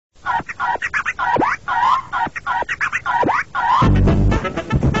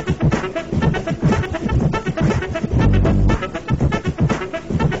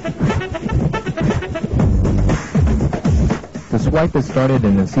swipe is started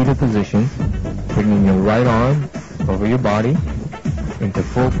in the seated position, bringing your right arm over your body into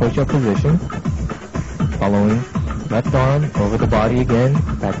full push-up position, following left arm over the body again,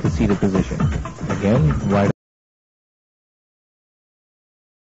 back to seated position. Again, right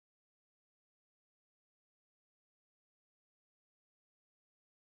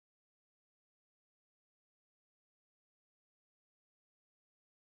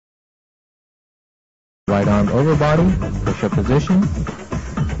arm over body, push-up position,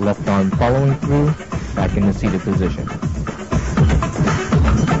 left arm following through, back into seated position.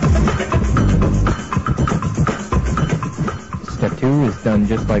 Step 2 is done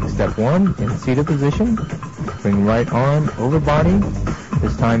just like step 1 in seated position. Bring right arm over body.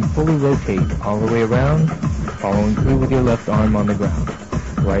 This time fully rotate all the way around, following through with your left arm on the ground.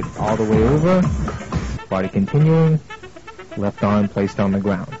 Right all the way over, body continuing, left arm placed on the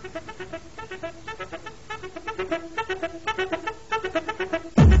ground.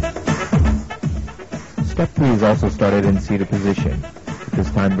 Step 3 is also started in seated position.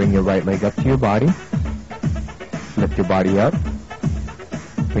 This time bring your right leg up to your body, lift your body up,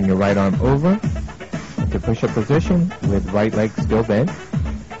 bring your right arm over into push-up position with right leg still bent,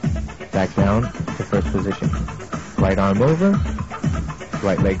 back down to first position. Right arm over,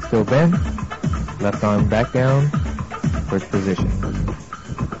 right leg still bent, left arm back down, first position.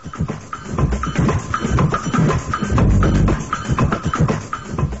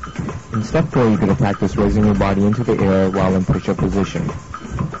 In step 4, you're going to practice raising your body into the air while in push-up position.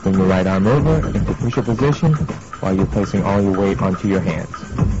 Bring your right arm over into push-up position while you're placing all your weight onto your hands.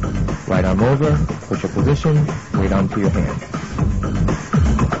 Right arm over, push-up position, weight onto your hands.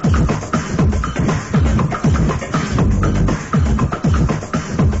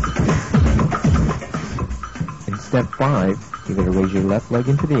 In step 5, you're going to raise your left leg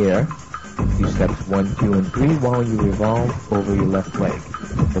into the air. Do steps 1, 2, and 3 while you revolve over your left leg.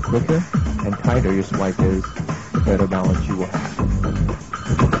 The quicker and tighter your swipe is, the better balance you will have.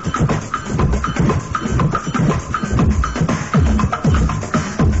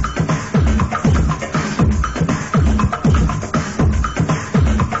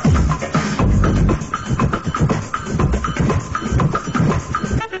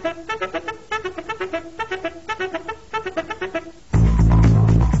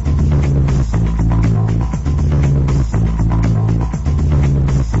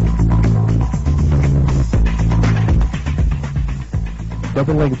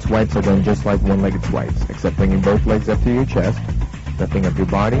 Double-legged swipes are done just like one-legged swipes, except bringing both legs up to your chest, lifting up your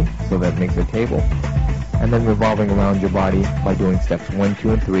body so that it makes a table, and then revolving around your body by doing steps 1,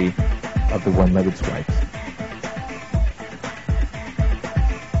 2, and 3 of the one-legged swipes.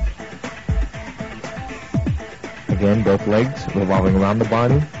 Again, both legs revolving around the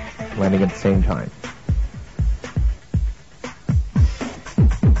body, landing at the same time.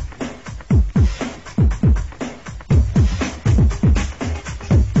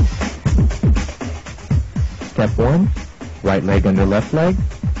 Step 1, right leg under left leg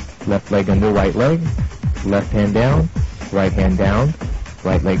under right leg, left hand down, right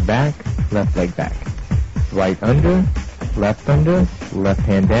leg back, left leg back. Right under, left hand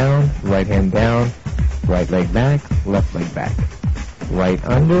down, right leg back, left leg back. Right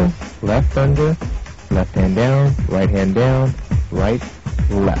under, left hand down, right,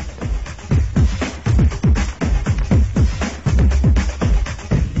 left.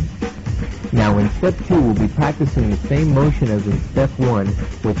 Now in step 2, we'll be practicing the same motion as in step 1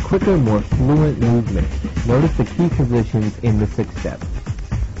 with quicker, more fluent movement. Notice the key positions in the 6th step.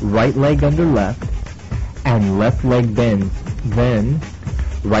 Right leg under left, and left leg bends. Then,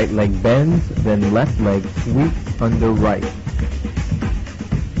 right leg bends, then left leg sweeps under right.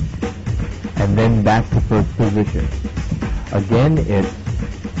 And then back to first position. Again, it's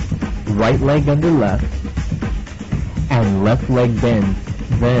right leg under left, and left leg bends.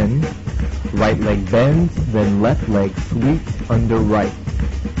 Then, right leg bends, then left leg sweeps under right.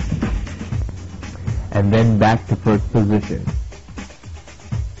 And then back to first position.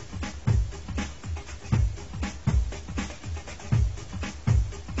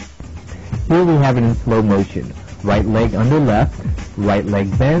 Here we have it in slow motion. Right leg under left, right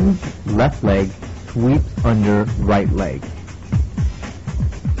leg bends, left leg sweeps under right leg.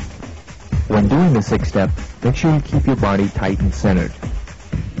 When doing the 6th step, make sure you keep your body tight and centered.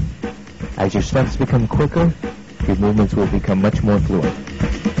 As your steps become quicker, your movements will become much more fluent.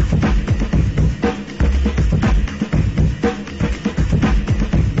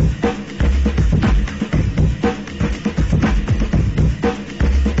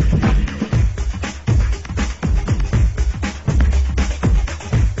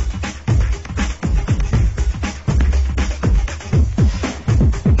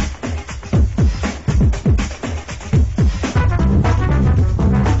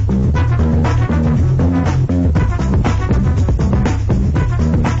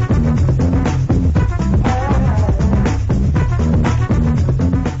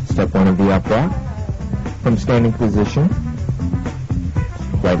 up walk. From standing position,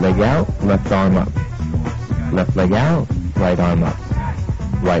 right leg out, left arm up. Left leg out, right arm up.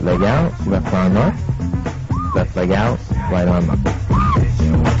 Right leg out, left arm up. Left leg out, right arm up.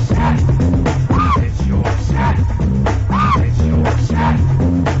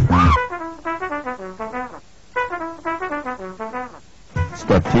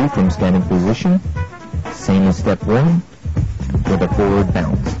 Step 2 from standing position, same as step 1, with a forward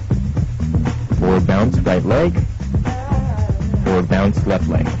bounce. Forward bounce, right leg. Forward bounce, left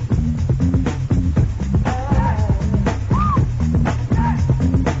leg.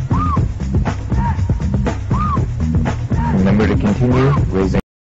 Remember to continue raising